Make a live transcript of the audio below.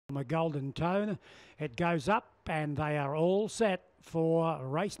The Golden Tone. It goes up and they are all set for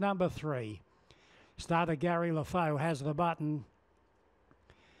race number 3. Starter Gary LaFoe has the button.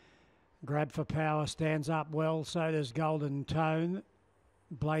 Grab for Power stands up well, so does Golden Tone.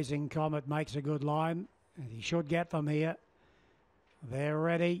 Blazing Comet makes a good line. He should get them here. They're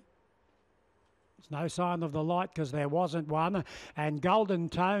ready. There's no sign of the light because there wasn't one. And Golden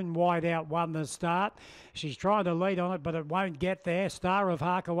Tone wide out won the start. She's trying to lead on it, but it won't get there. Star of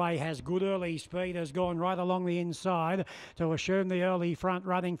Harkaway has good early speed, has gone right along the inside to assume the early front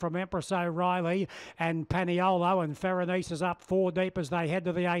running from Empress O'Reilly and Paniolo, and Ferranice is up 4 deep as they head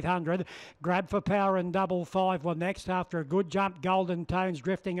to the 800. Grab for Power and Double Five were next after a good jump. Golden Tone's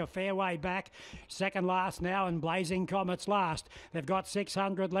drifting a fair way back. Second last now, and Blazing Comet's last. They've got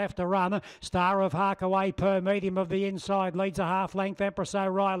 600 left to run. Star of Harkaway per medium of the inside leads a half length. Empress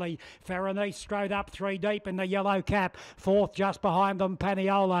O'Reilly. Ferranice strode up 3 deep in the yellow cap. Fourth just behind them,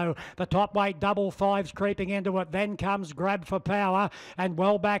 Paniolo. The top weight Double Five's creeping into it. Then comes Grab for Power and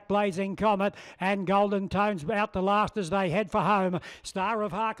well back Blazing Comet, and Golden Tone's out to last as they head for home. Star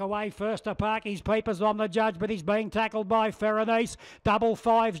of Harkaway first to park his peepers on the judge, but he's being tackled by Ferranice. Double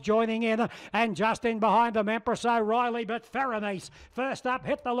Five's joining in, and just in behind them Empress O'Reilly, but Ferranice first up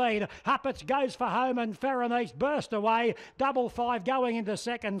hit the lead. Up it goes for home, and Ferranice burst away. Double Five going into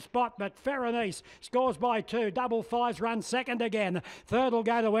second spot, but Ferranice scores by 2. Double Five's run second again. Third will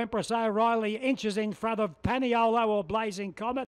go to Empress O'Reilly, inches in front of Paniolo or Blazing Comet.